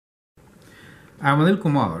I'm Anil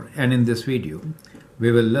Kumar, and in this video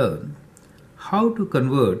we will learn how to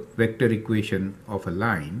convert vector equation of a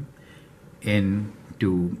line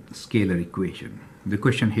into scalar equation. The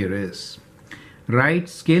question here is, write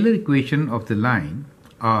scalar equation of the line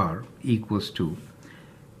r equals to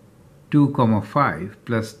 2, 5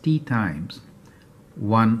 plus t times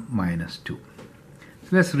 1 minus 2. So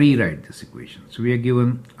let's rewrite this equation. So we are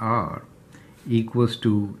given r equals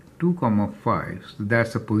to 2, 5, so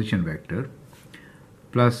that's a position vector,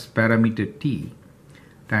 plus parameter t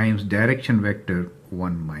times direction vector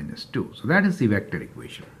 1 minus 2. So that is the vector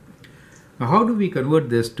equation. Now how do we convert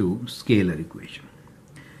this to scalar equation?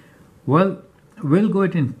 Well, we'll go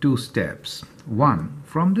it in two steps. One,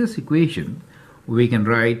 from this equation we can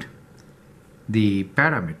write the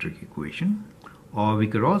parametric equation, or we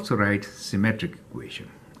could also write symmetric equation.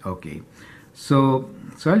 Okay, so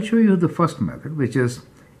I'll show you the first method, which is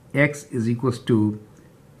x is equals to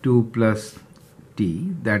 2 plus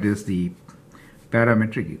t, that is the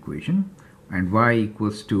parametric equation, and y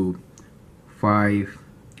equals to 5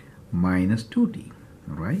 minus 2t.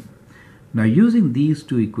 Right? Now using these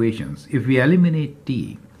two equations, if we eliminate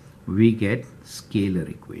t, we get scalar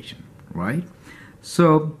equation. Right?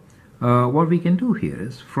 So what we can do here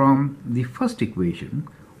is, from the first equation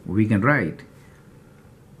we can write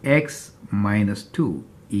x minus 2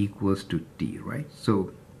 equals to t. Right?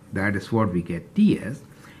 So that is what we get t as,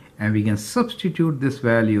 and we can substitute this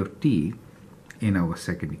value of t in our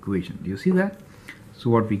second equation. Do you see that?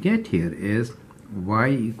 So what we get here is y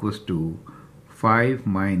equals to 5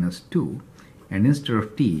 minus 2, and instead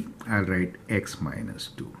of t I'll write x minus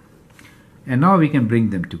 2. And now we can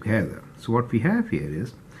bring them together. So what we have here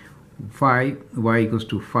is y equals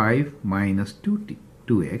to 5 minus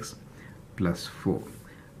 2x plus 4.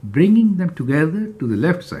 Bringing them together to the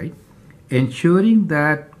left side, ensuring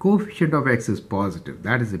that coefficient of x is positive.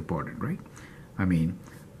 That is important, right?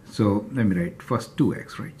 So let me write first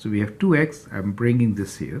 2x, right? So we have 2x, I'm bringing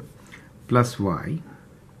this here, plus y.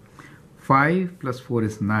 5 plus 4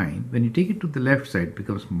 is 9. When you take it to the left side, it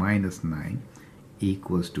becomes minus 9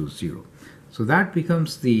 equals to 0. So that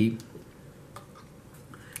becomes the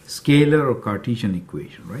scalar or Cartesian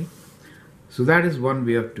equation, right? So that is one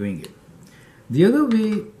way of doing it. The other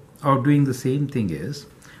way of doing the same thing is,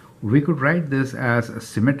 we could write this as a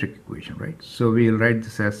symmetric equation, right? So we'll write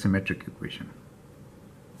this as symmetric equation.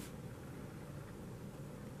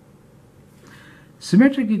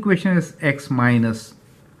 Symmetric equation is x minus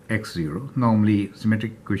x0. Normally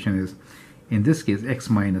symmetric equation is, in this case,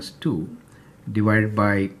 x minus 2 divided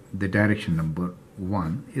by the direction number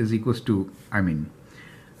 1 is equals to,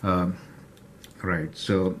 right,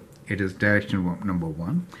 so it is direction number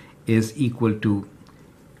 1 is equal to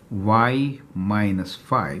y minus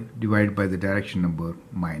 5 divided by the direction number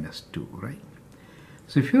minus 2, right?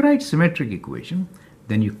 So if you write symmetric equation,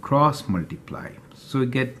 then you cross multiply. So you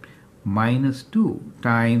get minus 2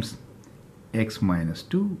 times x minus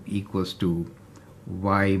 2 equals to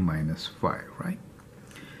y minus 5, right?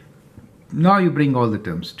 Now you bring all the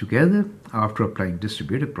terms together after applying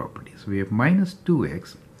distributive properties. We have minus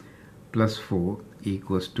 2x plus 4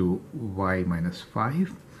 equals to y minus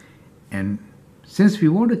 5, and since we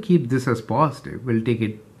want to keep this as positive, we'll take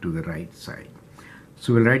it to the right side.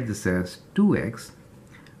 So we'll write this as 2x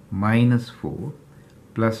minus 4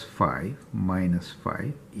 plus 5 minus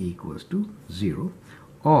 5 equals to 0,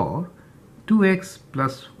 or 2x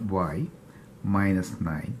plus y minus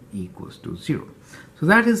 9 equals to 0. So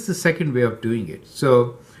that is the second way of doing it.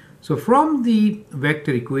 So from the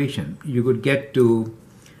vector equation, you could get to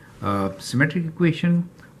symmetric equation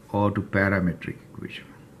or to parametric equation.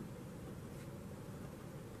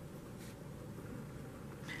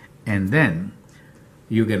 And then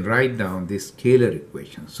you can write down the scalar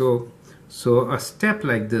equation. So a step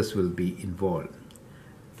like this will be involved.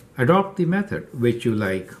 Adopt the method which you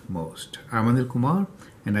like most. I'm Anil Kumar,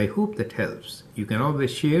 and I hope that helps. You can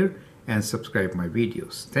always share and subscribe my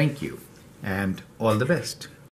videos. Thank you, and all the best.